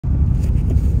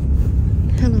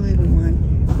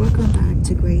Welcome back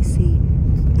to Gracie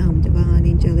Divine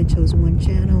Angelic Chosen One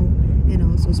channel, and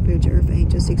also Spiritual Earth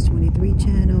Angel 623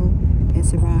 channel, and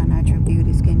Sarai Natural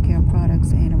Beauty skincare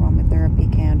products and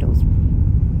aromatherapy candles.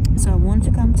 So I wanted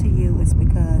to come to you is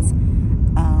because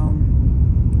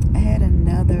I had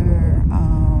another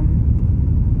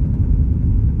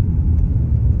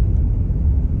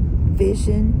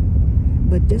vision,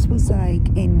 but this was like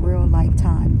in real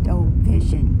lifetime, though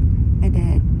vision, and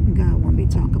that God wanted me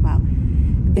to talk about.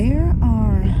 There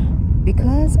are,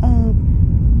 because of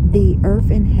the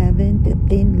earth and heaven, the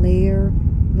thin layer,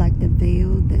 like the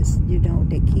veil that's,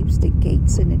 that keeps the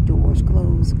gates and the doors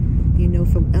closed,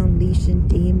 from unleashing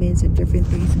demons and different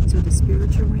things into the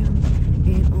spiritual realm,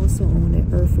 and also on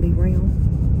the earthly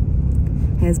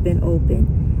realm, has been open.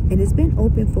 And it's been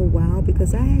open for a while,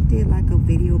 because I did like a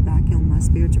video back on my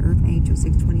Spiritual Earth Angel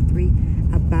 623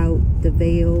 about the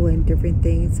veil and different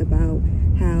things about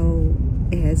how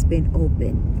it has been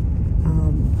open.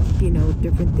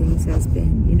 Different things has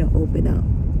been, open up.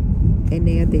 And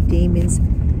there the demons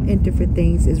and different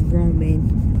things is roaming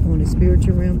on the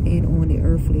spiritual realm and on the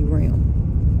earthly realm.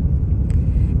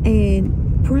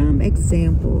 And prime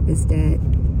example is that,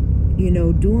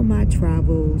 during my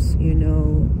travels,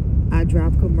 I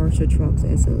drive commercial trucks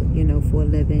as a, for a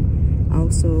living.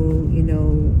 Also,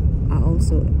 I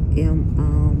also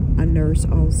am a nurse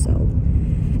also.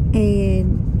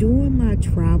 And during my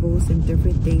travels and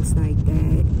different things like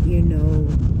that,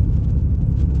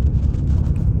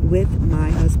 with my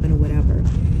husband or whatever,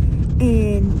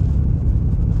 and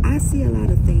I see a lot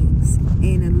of things.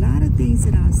 And a lot of things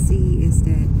that I see is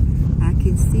that I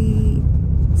can see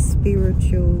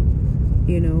spiritual,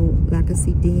 like I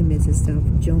see demons and stuff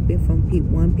jumping from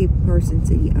one person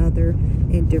to the other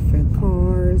in different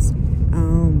cars.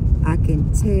 I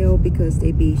can tell because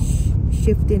they be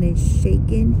shifting and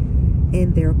shaking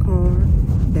in their car.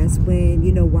 That's when,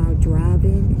 while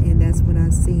driving, and that's when I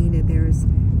seen that there's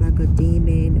like a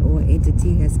demon or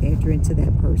entity has entered into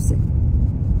that person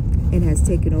and has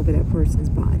taken over that person's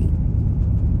body.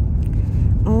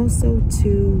 Also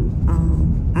too,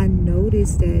 I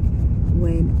noticed that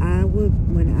when I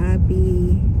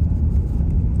be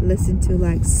listen to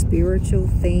like spiritual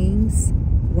things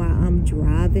while I'm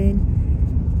driving,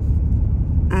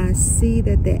 I see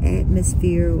that the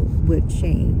atmosphere would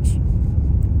change.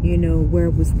 Where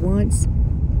it was once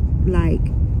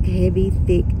like heavy,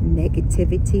 thick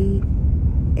negativity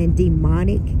and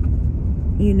demonic,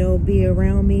 be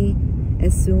around me.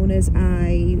 As soon as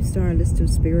I start listening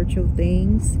to spiritual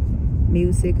things,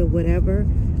 music or whatever,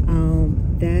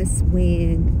 that's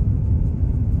when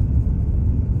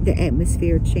the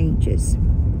atmosphere changes.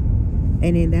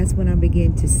 And then that's when I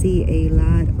begin to see a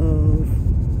lot of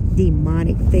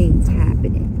demonic things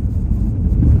happening.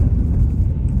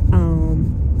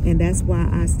 And that's why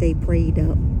I stay prayed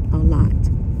up a lot,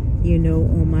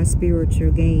 on my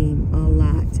spiritual game a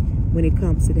lot when it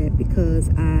comes to that, because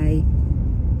I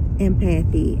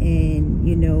empathy and,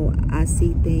 I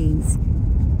see things,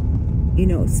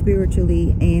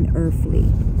 spiritually and earthly,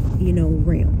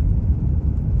 realm.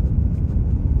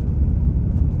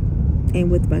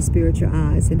 And with my spiritual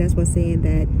eyes. And that's why I'm saying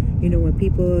that, when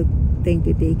people think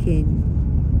that they can,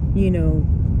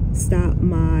 stop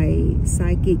my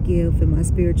psychic gift and my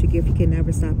spiritual gift, you can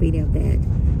never stop any of that.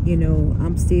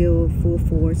 I'm still full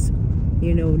force.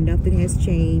 Nothing has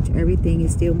changed. Everything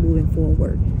is still moving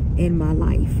forward in my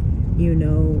life.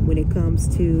 When it comes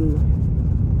to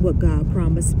what God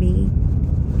promised me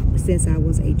since I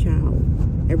was a child,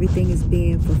 everything is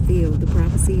being fulfilled. The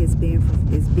prophecy is being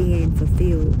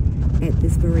fulfilled at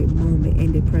this very moment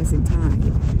in the present time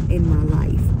in my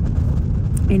life.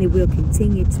 And it will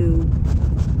continue to,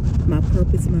 my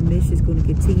purpose, my mission is going to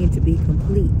continue to be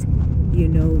complete,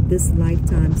 this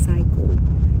lifetime cycle,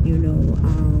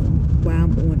 while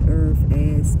I'm on earth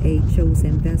as a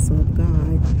chosen vessel of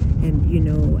God, and,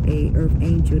 a earth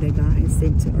angel that God has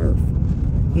sent to earth,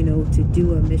 to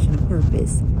do a mission of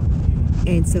purpose.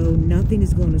 And so nothing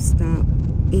is going to stop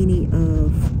any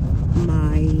of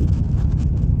my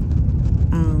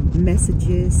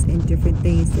messages and different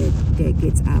things that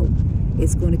gets out.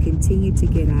 It's going to continue to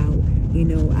get out.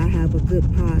 I have a good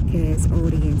podcast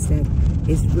audience that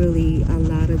is really, a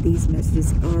lot of these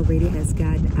messages already has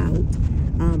gotten out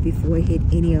before it hit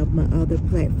any of my other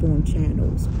platform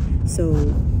channels. So,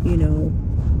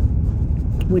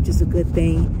 which is a good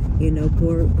thing.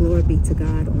 Glory be to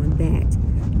God on that,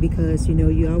 because,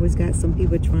 you always got some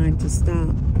people trying to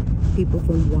stop people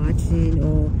from watching,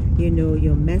 or,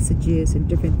 your messages and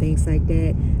different things like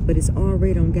that. But it's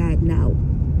already gotten out.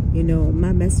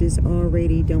 My messages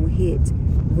already don't hit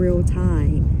real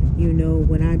time, you know,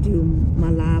 when I do my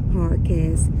live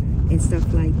podcast and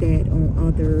stuff like that on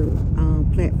other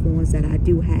platforms that I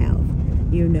do have,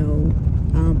 you know,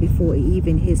 before it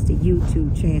even hits the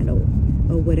YouTube channel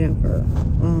or whatever.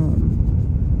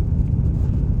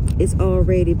 It's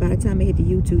already, by the time it hit the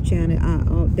YouTube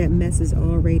channel, that message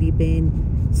already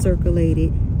been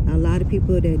circulated. A lot of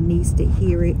people that needs to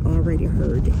hear it already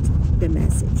heard it, the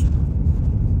message.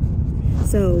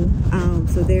 So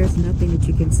so there's nothing that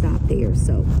you can stop there.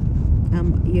 So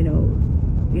you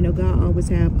know, God always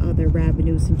have other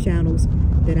avenues and channels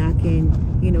that I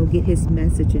can, you know, get his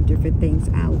message and different things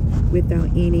out without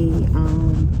any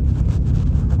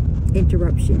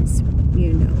interruptions,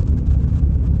 you know,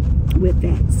 with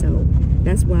that. So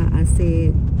that's why I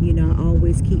said, you know, I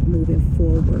always keep moving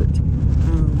forward.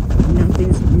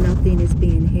 Nothing is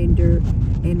being hindered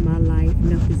in my life.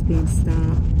 Nothing's being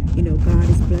stopped. You know, God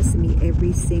is blessing me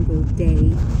every single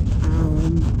day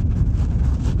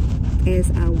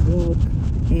as I walk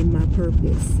in my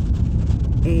purpose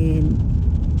and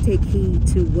take heed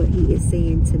to what he is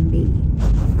saying to me.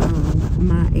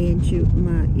 My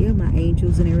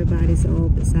angels and everybody's all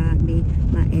beside me.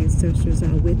 My ancestors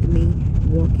are with me,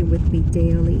 walking with me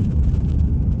daily.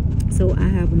 So I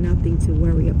have nothing to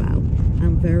worry about.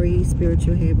 I'm very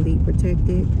spiritual, heavily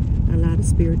protected. A lot of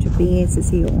spiritual beings is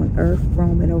here on earth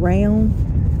roaming around.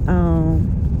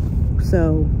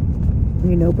 So,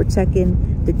 you know,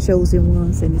 protecting the chosen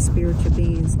ones and the spiritual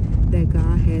beings that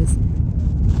God has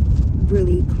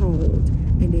really called,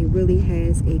 and they really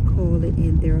has a calling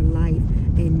in their life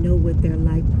and know what their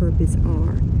life purpose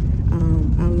are.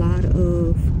 A lot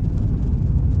of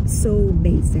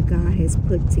soulmates that God has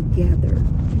put together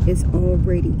is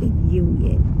already in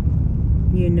union,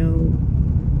 you know,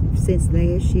 since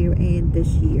last year and this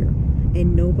year,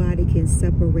 and nobody can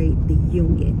separate the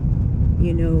union.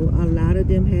 You know, a lot of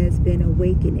them has been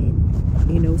awakening,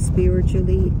 you know,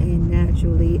 spiritually and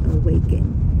naturally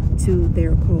awakened to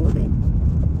their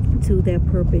calling, to their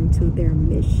purpose, to their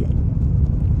mission.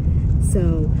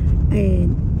 So,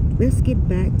 and let's get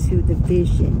back to the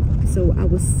vision. So I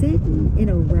was sitting in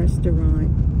a restaurant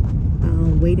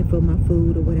waiting for my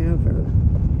food or whatever,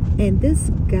 and this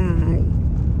guy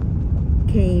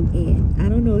came in. I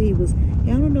don't know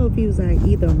if he was like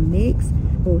either mixed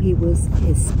or he was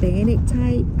Hispanic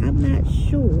type. I'm not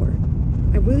sure.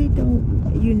 I really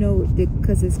don't, you know,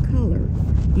 because his color,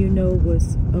 you know,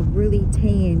 was a really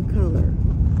tan color,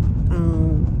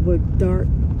 with dark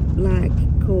black,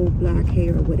 cold black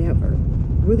hair or whatever.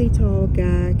 Really tall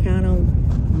guy, kind of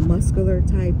muscular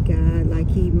type guy, like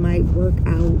he might work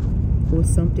out or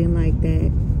something like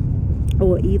that,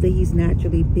 or either he's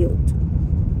naturally built,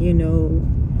 you know.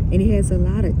 And he has a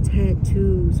lot of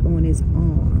tattoos on his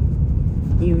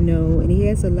arm, you know, and he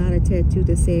has a lot of tattoos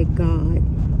that said God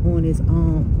on his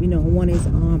arm, you know, on his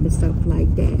arm and stuff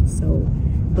like that. So,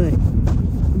 but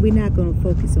we're not going to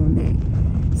focus on that.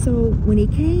 So when he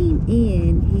came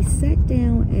in, he sat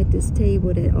down at this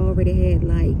table that already had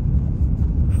like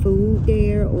food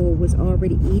there, or was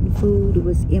already eating food. It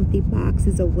was empty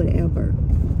boxes or whatever.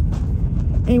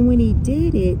 And when he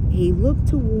did it, he looked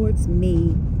towards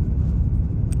me,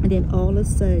 and then all of a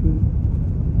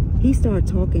sudden he started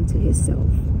talking to himself,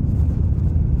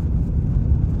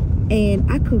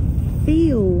 and I could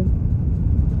feel,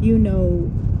 you know,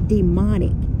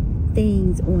 demonic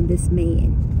things on this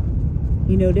man.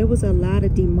 You know, there was a lot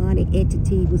of demonic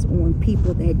entity was on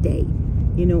people that day,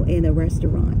 you know, in the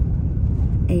restaurant.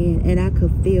 And I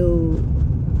could feel,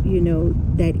 you know,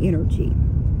 that energy.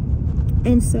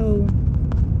 And so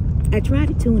I try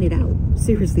to tune it out.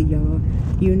 Seriously, y'all.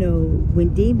 You know,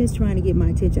 when demons trying to get my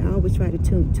attention, I always try to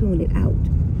tune it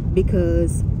out.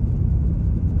 Because,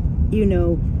 you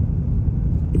know,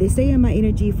 if they stay in my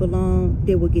energy for long,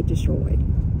 they will get destroyed.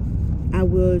 I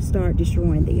will start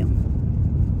destroying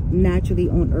them, naturally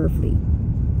on earthly.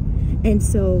 And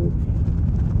so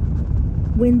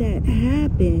when that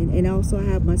happened, and also I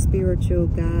have my spiritual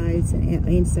guides and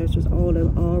ancestors all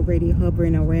already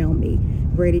hovering around me,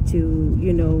 ready to,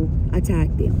 you know, attack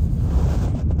them.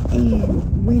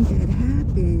 And when that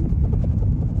happened,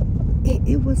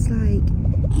 it was like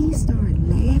he started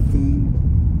laughing,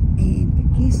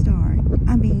 and he started,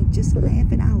 I mean, just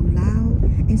laughing out loud,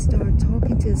 and started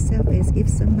talking to himself as if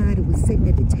somebody was sitting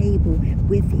at the table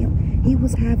with him. He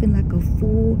was having like a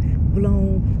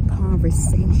full-blown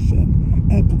conversation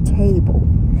at the table,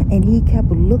 and he kept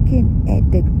looking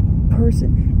at the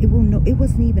person. It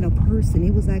wasn't even a person.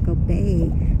 It was like a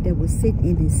bag that was sitting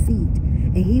in his seat,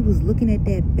 and he was looking at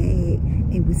that bag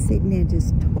and was sitting there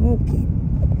just talking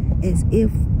as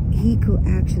if he could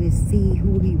actually see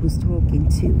who he was talking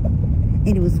to.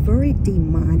 And it was very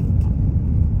demonic.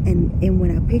 And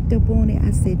when I picked up on it,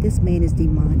 I said, this man is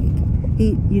demonic.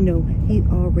 He, you know, he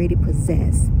already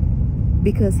possessed.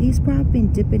 Because he's probably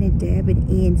been dipping and dabbing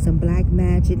in some black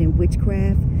magic and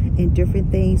witchcraft and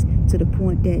different things to the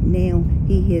point that now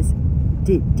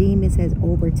demons has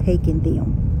overtaken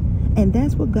them. And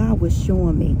that's what God was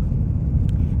showing me.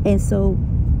 And so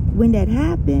when that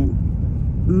happened,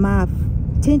 my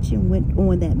attention went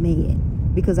on that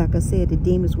man. Because like I said, the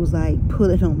demons was like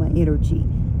pulling on my energy.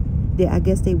 I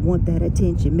guess they want that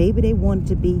attention. Maybe they wanted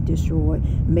to be destroyed.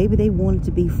 Maybe they wanted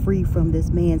to be free from this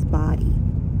man's body.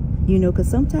 You know, because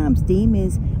sometimes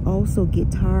demons also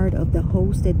get tired of the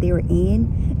host that they're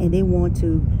in, and they want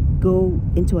to go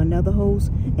into another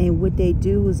host. And what they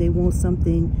do is they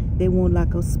want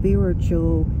like a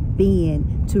spiritual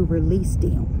being to release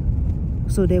them,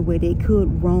 so that way they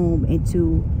could roam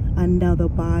into another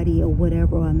body or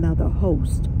whatever, or another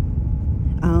host,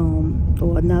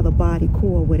 or another body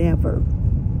core, whatever.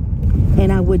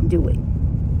 And I wouldn't do it.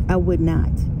 I would not.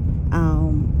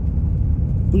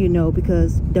 You know,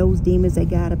 because those demons that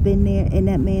got up in there in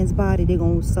that man's body, they're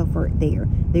going to suffer there.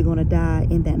 They're going to die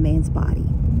in that man's body.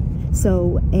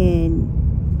 So,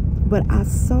 but I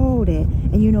saw that,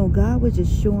 and you know, God was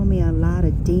just showing me a lot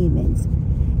of demons.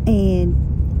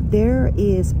 And there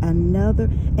is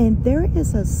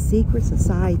a secret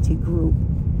society group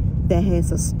that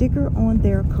has a sticker on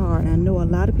their car. And I know a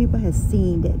lot of people have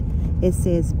seen it. It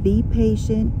says, be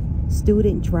patient,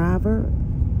 student driver.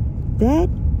 That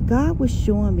God was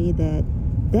showing me that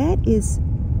is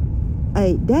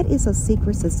a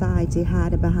secret society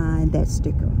hiding behind that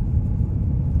sticker.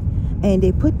 And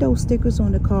they put those stickers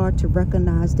on the car to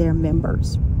recognize their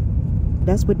members.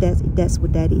 That's what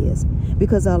that is.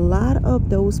 Because a lot of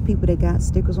those people that got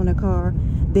stickers on their car,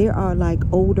 they are like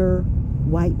older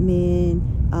white men,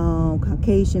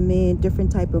 Caucasian men,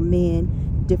 different type of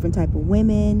men, different type of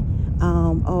women,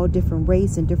 all different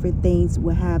race and different things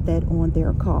will have that on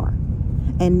their car.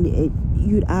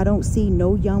 And I don't see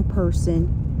no young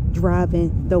person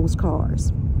driving those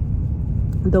cars,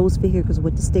 those vehicles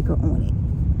with the sticker on it.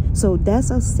 So that's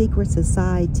a secret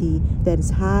society that is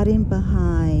hiding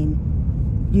behind,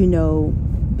 you know,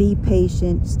 be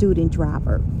patient, student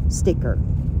driver sticker.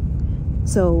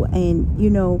 So, and you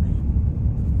know,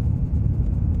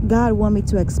 God want me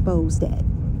to expose that,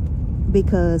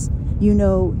 because, you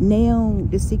know, now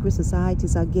the secret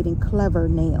societies are getting clever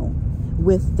now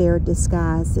with their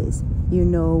disguises, you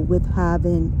know, with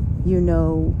having, you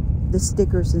know, the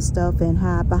stickers and stuff, and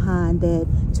hide behind that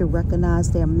to recognize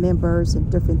their members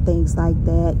and different things like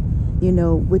that, you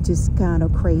know, which is kind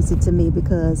of crazy to me,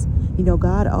 because, you know,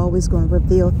 God always going to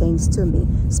reveal things to me,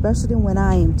 especially when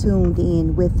I am tuned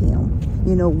in with him,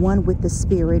 you know, one with the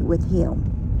spirit with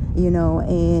him, you know,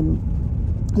 and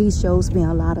he shows me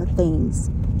a lot of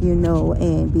things, you know,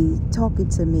 and be talking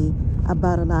to me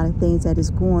about a lot of things that is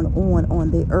going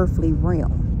on the earthly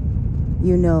realm,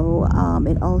 you know,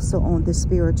 and also on the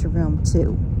spiritual realm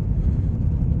too.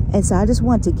 And so I just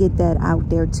want to get that out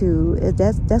there too.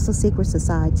 That's a secret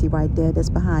society right there that's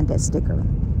behind that sticker,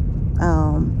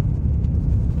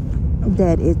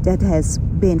 that has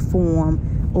been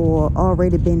formed or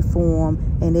already been formed,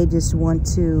 and they just want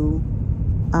to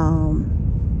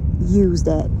use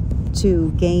that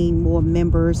to gain more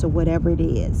members or whatever it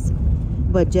is.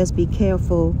 But just be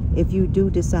careful if you do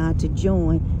decide to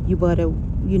join. You better,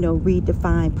 you know, read the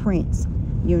fine prints,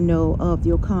 you know, of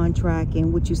your contract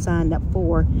and what you signed up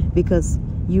for, because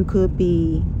you could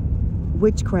be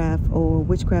witchcraft, or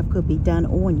witchcraft could be done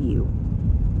on you,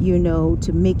 you know,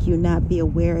 to make you not be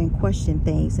aware and question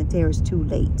things until it's too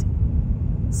late,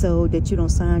 so that you don't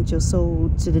sign your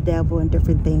soul to the devil and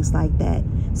different things like that.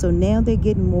 So now they're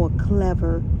getting more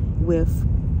clever with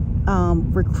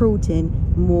recruiting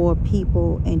more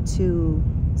people into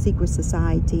secret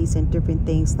societies and different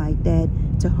things like that,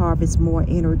 to harvest more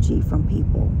energy from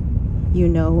people, you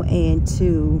know, and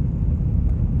to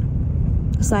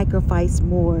sacrifice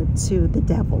more to the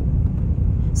devil.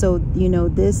 So, you know,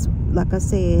 this, like I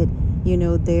said, you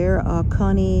know, there are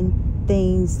cunning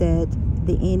things that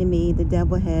the enemy, the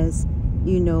devil has,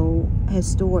 you know, has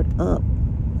stored up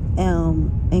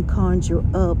and conjure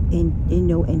up in, you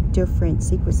know, in different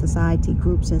secret society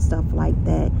groups and stuff like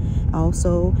that.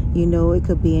 Also, you know, it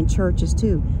could be in churches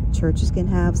too. Churches can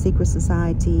have secret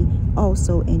society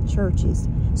also in churches.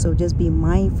 So just be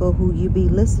mindful who you be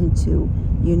listening to,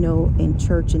 you know, in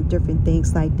church and different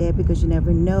things like that, because you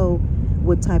never know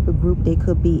what type of group they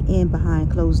could be in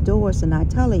behind closed doors and not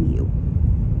telling you.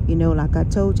 You know, like I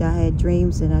told you, I had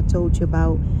dreams, and I told you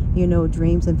about, you know,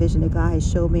 dreams and vision that God has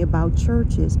showed me about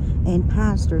churches and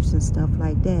pastors and stuff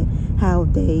like that, how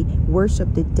they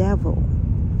worship the devil,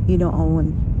 you know,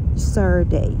 on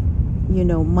Saturday, you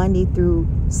know, Monday through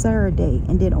Saturday,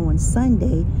 and then on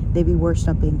Sunday they be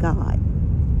worshiping God.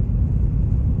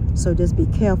 So just be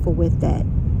careful with that,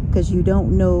 because you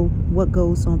don't know what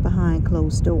goes on behind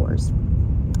closed doors.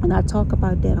 And I talk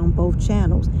about that on both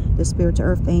channels, the Spiritual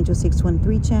Earth Angel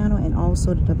 623 channel and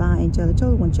also the Divine Angelic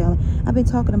Chosen One channel. I've been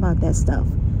talking about that stuff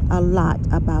a lot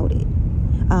about it.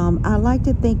 I like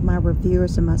to thank my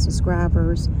reviewers and my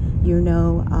subscribers, you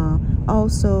know,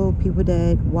 also people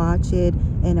that watch it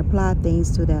and apply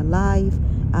things to their life,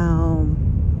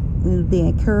 the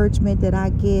encouragement that I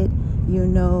get, you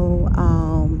know,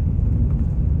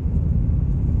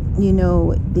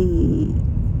 the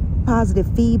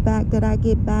positive feedback that I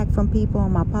get back from people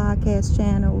on my podcast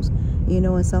channels, you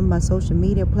know, and some of my social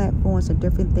media platforms and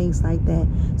different things like that.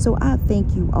 So I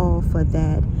thank you all for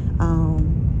that.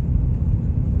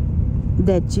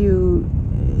 That you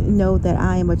know that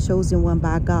I am a chosen one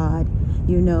by God.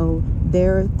 You know,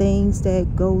 there are things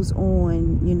that goes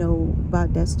on, you know,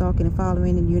 about that stalking and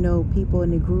following, and, you know, people in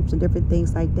the groups and different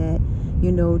things like that,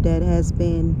 you know, that has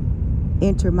been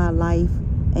entered my life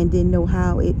and didn't know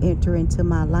how it entered into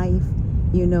my life,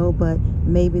 you know, but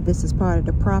maybe this is part of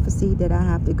the prophecy that I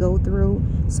have to go through.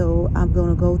 So I'm going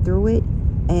to go through it,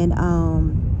 and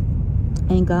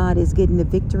God is getting the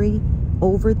victory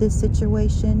over this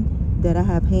situation that I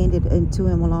have handed into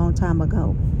him a long time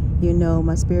ago, you know,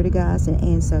 my spirit of guides and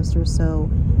ancestors. So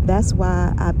that's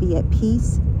why I be at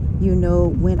peace, you know,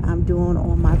 when I'm doing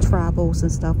on my travels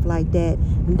and stuff like that.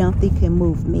 Nothing can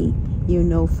move me, you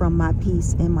know, from my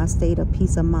peace and my state of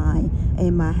peace of mind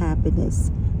and my happiness,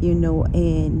 you know,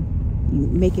 and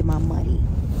making my money.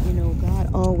 You know, God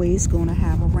always going to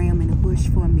have a ram in the bush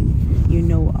for me, you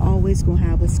know, always going to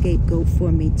have a scapegoat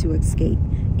for me to escape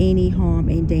any harm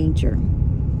and danger.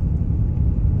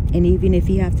 And even if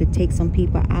he have to take some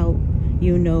people out,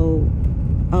 you know,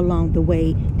 along the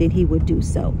way, then he would do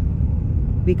so.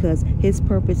 Because his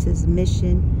purpose, his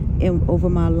mission over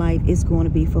my life is going to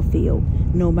be fulfilled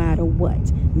no matter what.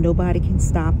 Nobody can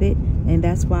stop it. And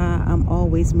that's why I'm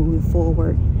always moving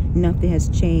forward. Nothing has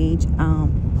changed.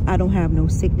 I don't have no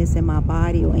sickness in my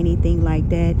body or anything like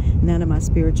that. None of my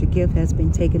spiritual gift has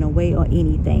been taken away or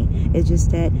anything. It's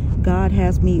just that God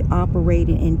has me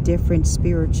operating in different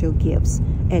spiritual gifts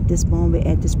at this moment,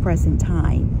 at this present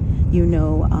time. You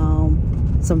know,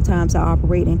 sometimes I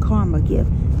operate in karma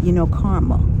gift, you know,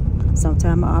 karma.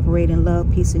 Sometimes I operate in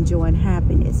love, peace, and joy, and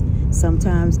happiness.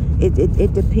 Sometimes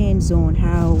it depends on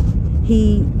how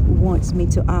he wants me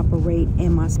to operate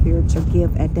in my spiritual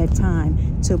gift at that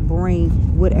time to bring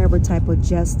whatever type of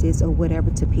justice or whatever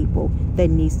to people that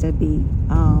needs to be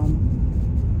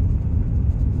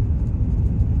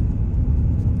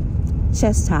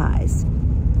chastised,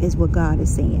 is what God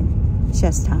is saying.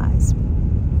 Chastised.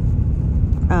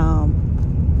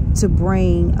 To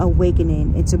bring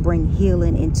awakening and to bring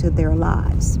healing into their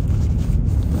lives.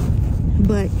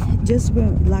 But just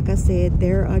like I said,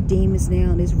 there are demons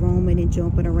now that's roaming and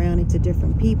jumping around into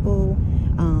different people,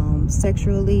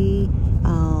 sexually,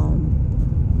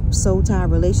 soul tie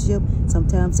relationship.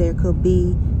 Sometimes there could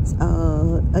be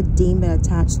a demon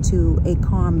attached to a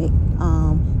karmic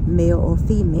male or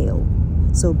female.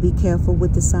 So be careful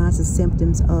with the signs and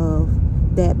symptoms of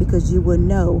that, because you will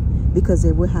know, because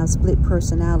they will have split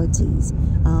personalities.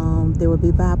 They will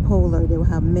be bipolar. They will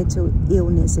have mental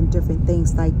illness and different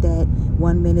things like that.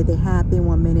 One minute they're happy,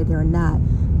 one minute they're not.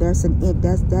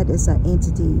 That is an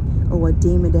entity or a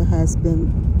demon that has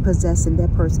been possessing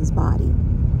that person's body.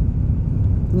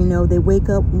 You know, they wake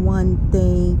up one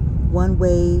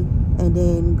way, and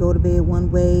then go to bed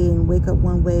one way and wake up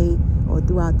one way, or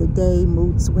throughout the day,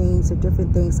 mood swings or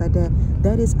different things like that.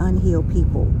 That is unhealed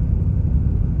people.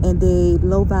 And they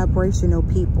low vibrational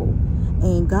people.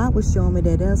 And God was showing me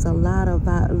that there's a lot of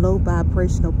low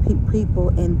vibrational people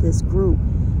in this group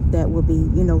that will be,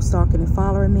 you know, stalking and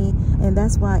following me. And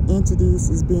that's why entities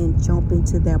is being jumped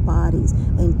into their bodies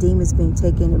and demons being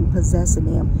taken and possessing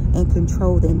them and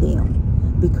controlling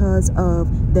them because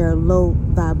of their low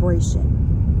vibration.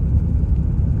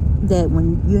 That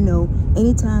when, you know,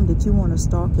 anytime that you want to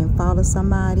stalk and follow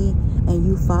somebody, and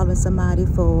you following somebody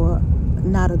for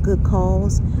not a good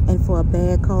cause and for a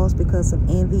bad cause because of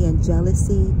envy and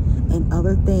jealousy and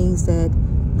other things that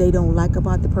they don't like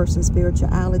about the person's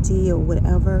spirituality or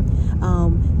whatever,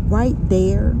 right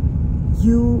there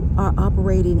you are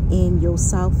operating in your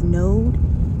south node,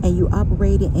 and you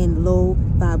operating in low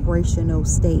vibrational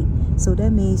state. So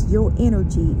that means your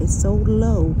energy is so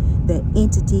low that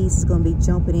entities is going to be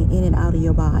jumping in and out of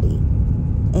your body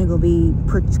and going to be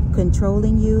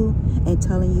controlling you and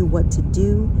telling you what to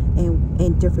do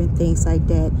and different things like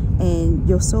that. And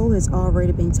your soul has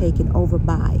already been taken over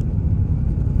by.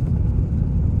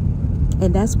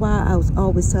 And that's why I was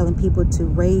always telling people to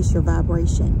raise your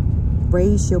vibration,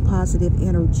 raise your positive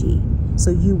energy, so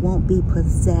you won't be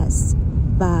possessed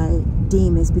by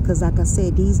demons. Because like I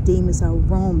said, these demons are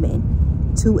roaming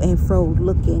to and fro,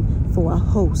 looking for a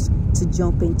host to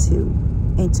jump into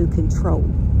and to control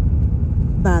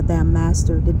by their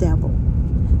master, the devil.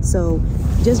 So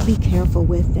just be careful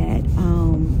with that.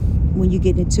 When you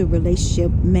get into a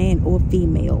relationship, man or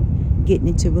female, getting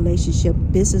into a relationship,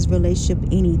 business relationship,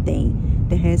 anything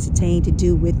that has to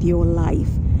do with your life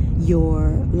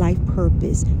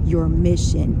purpose, your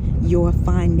mission, your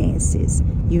finances,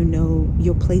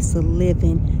 your place of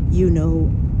living,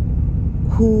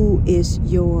 who is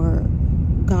your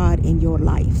God in your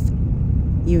life,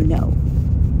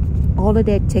 all of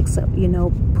that takes up,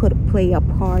 play a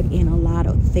part in a lot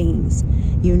of things,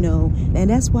 and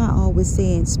that's why I always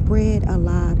saying spread a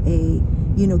lot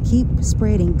keep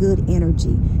spreading good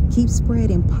energy, keep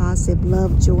spreading positive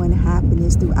love, joy, and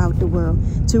happiness throughout the world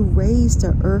to raise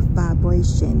the earth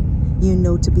vibration,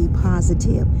 to be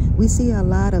positive. We see a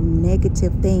lot of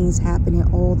negative things happening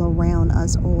all around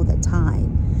us all the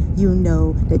time,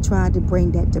 that try to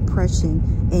bring that depression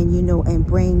and, and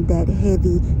bring that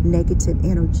heavy negative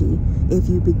energy. If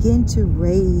you begin to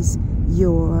raise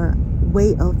your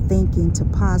way of thinking to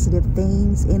positive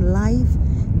things in life,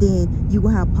 then you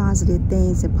will have positive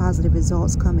things and positive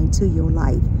results come into your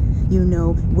life,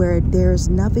 where there's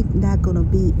not going to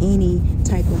be any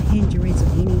type of hindrance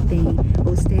or anything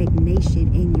or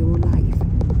stagnation in your life.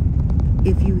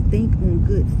 If you think on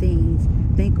good things,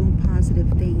 think on positive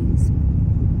things,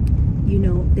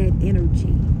 that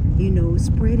energy,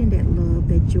 spreading that love,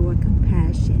 that joy,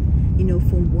 compassion,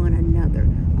 from one another,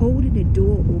 holding the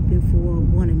door open for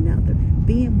one another,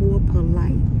 being more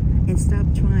polite, and stop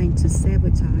trying to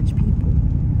sabotage people.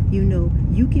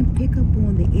 You can pick up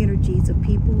on the energies of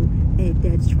people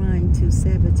that's trying to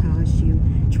sabotage you,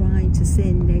 trying to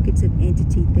send negative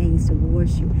entity things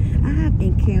towards you. I have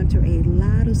encountered a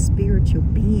lot of spiritual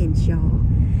beings, y'all,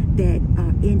 that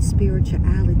are in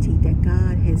spirituality, that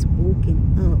God has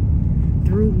woken up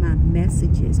through my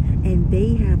messages, and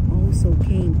they have also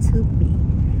came to me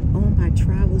on my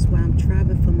travels while I'm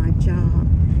traveling for my job,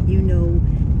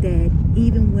 that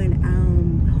even when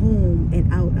I'm home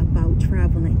and out about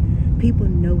traveling, people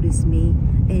notice me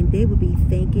and they would be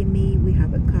thanking me. We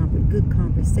have a good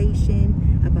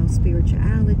conversation about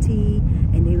spirituality,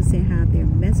 and they would say how their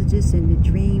messages and the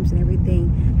dreams and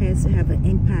everything has to have an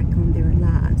impact on their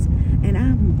lives. And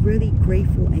I'm really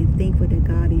grateful and thankful that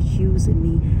God is using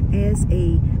me as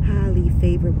a highly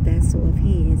favored vessel of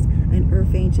His, an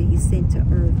earth angel He sent to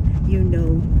earth,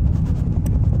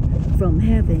 from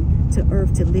heaven to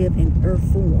earth, to live in earth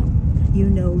form,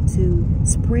 to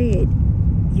spread,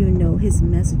 His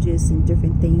messages and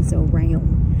different things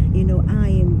around. I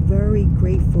am very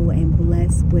grateful and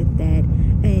blessed with that.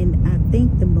 And I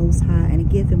thank the Most High and I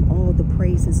give Him all the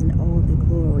praises and all the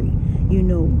glory,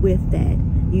 with that,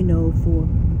 for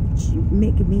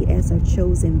making me as a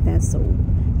chosen vessel,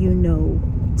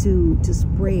 to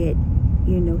spread,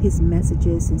 His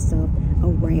messages and stuff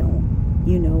around.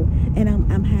 And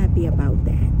I'm happy about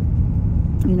that.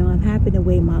 I'm happy the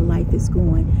way my life is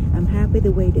going. I'm happy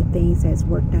the way that things has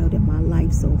worked out in my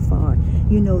life so far.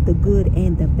 The good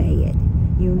and the bad.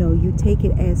 You take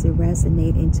it as it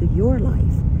resonates into your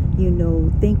life.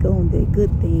 Think on the good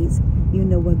things,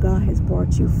 where God has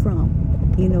brought you from.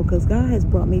 Because God has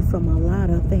brought me from a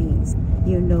lot of things,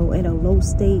 in a low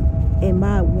state in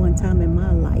my one time in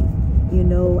my life.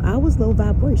 I was low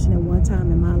vibration at one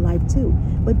time in my life too.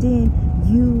 But then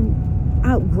you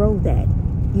outgrow that.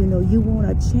 You want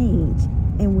to change.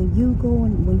 And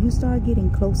when you start getting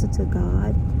closer to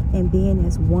God and being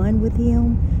as one with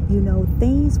Him,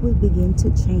 things will begin to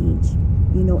change,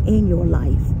 in your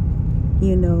life,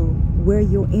 where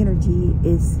your energy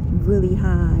is really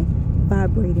high,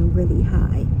 vibrating really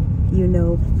high.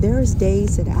 There's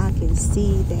days that I can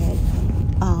see that,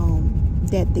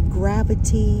 that the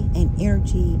gravity and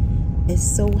energy is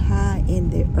so high in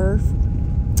the earth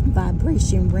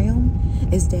vibration realm,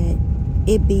 is that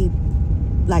it be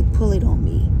like pulling on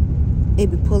me.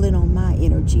 It be pulling on my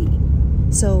energy.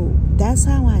 So that's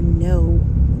how I know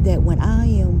that when I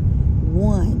am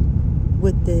one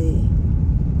with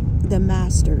the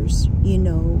masters,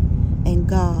 and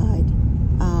God,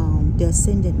 the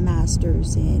ascended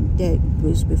masters, and that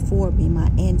was before me, my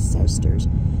ancestors,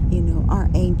 our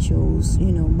angels,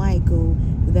 Michael,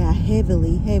 that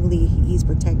heavily He's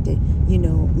protected,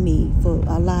 me for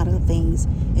a lot of things,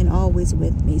 and always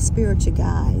with me, spiritual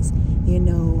guys,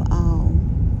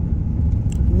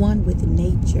 one with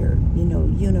nature,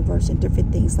 universe, and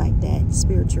different things like that,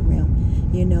 spiritual realm,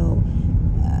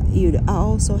 I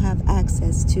also have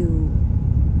access to,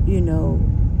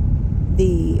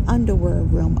 the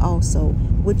underworld realm also,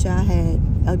 which I had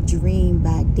a dream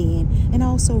back then, and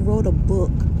also wrote a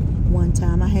book one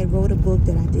time. I had wrote a book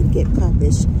that I did get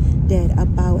published, that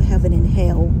about heaven and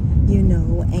hell,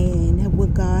 and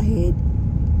what God had,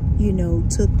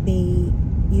 took me,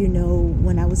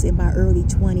 when I was in my early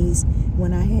 20s,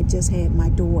 when I had just had my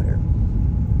daughter,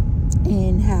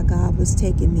 and how God was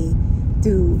taking me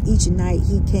through each night.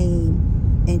 He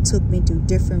came and took me to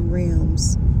different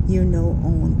realms,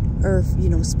 on earth,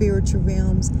 spiritual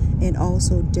realms, and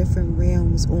also different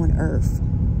realms on earth,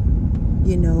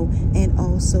 and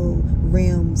also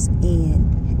realms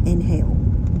in hell,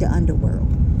 the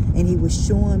underworld. And he was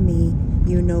showing me,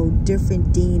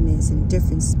 different demons and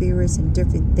different spirits and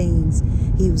different things.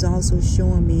 He was also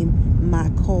showing me my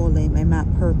calling and my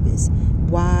purpose,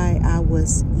 why I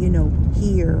was,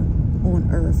 here on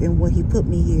earth, and what he put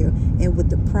me here, and what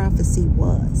the prophecy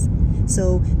was.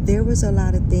 So there was a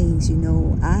lot of things,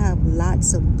 I have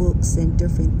lots of books and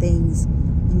different things,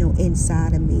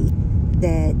 inside of me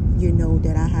that,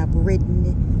 that I have written,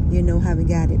 haven't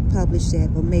got it published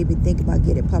yet, but maybe think about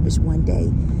getting it published one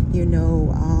day.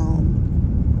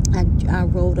 I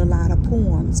wrote a lot of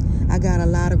poems. I got a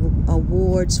lot of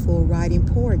awards for writing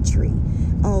poetry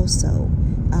also.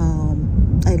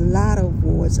 A lot of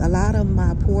awards. A lot of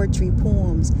my poetry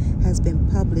poems has been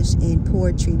published in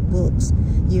poetry books,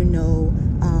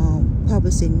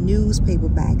 published in newspaper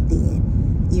back then,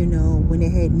 when they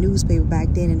had newspaper back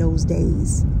then in those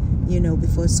days,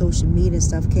 before social media and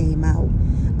stuff came out.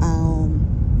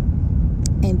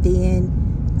 And then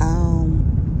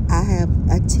I have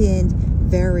attended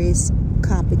various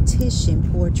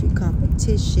poetry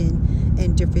competition,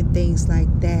 and different things like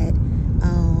that.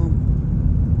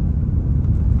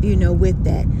 With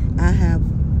that, I have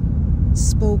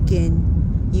spoken,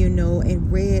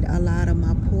 and read a lot of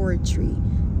my poetry,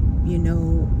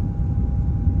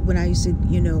 when I used to,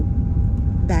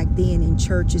 back then in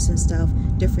churches and stuff,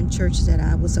 different churches that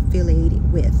I was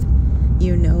affiliated with,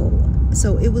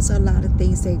 so it was a lot of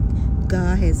things that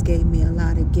God has gave me, a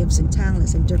lot of gifts and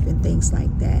talents and different things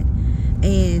like that.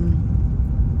 And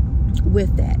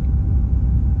with that,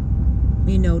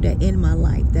 that in my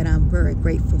life, that I'm very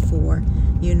grateful for,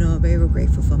 very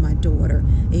grateful for my daughter.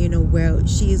 And, well,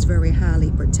 she is very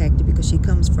highly protected because she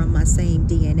comes from my same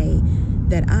DNA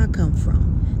that I come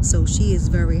from. So she is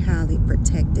very highly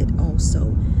protected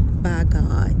also by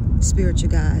God, spiritual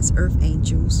guides, earth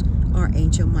angels,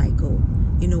 Archangel Michael,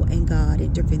 and God,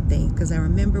 and different things. Because I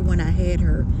remember when I had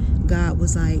her, God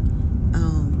was like,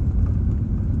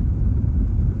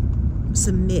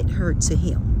 submit her to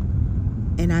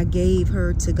him. And I gave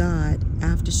her to God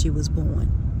after she was born.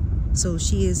 So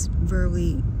she is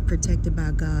very protected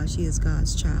by God. She is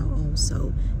God's child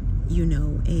also,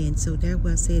 and so that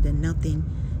was said that nothing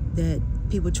that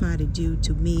people try to do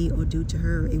to me or do to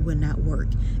her, it will not work.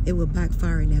 It will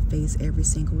backfire in their face every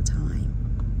single time.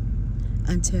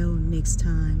 Until next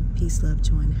time, peace, love,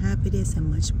 joy, and happiness,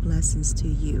 and much blessings to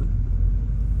you.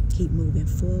 Keep moving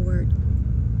forward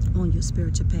on your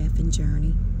spiritual path and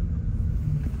journey.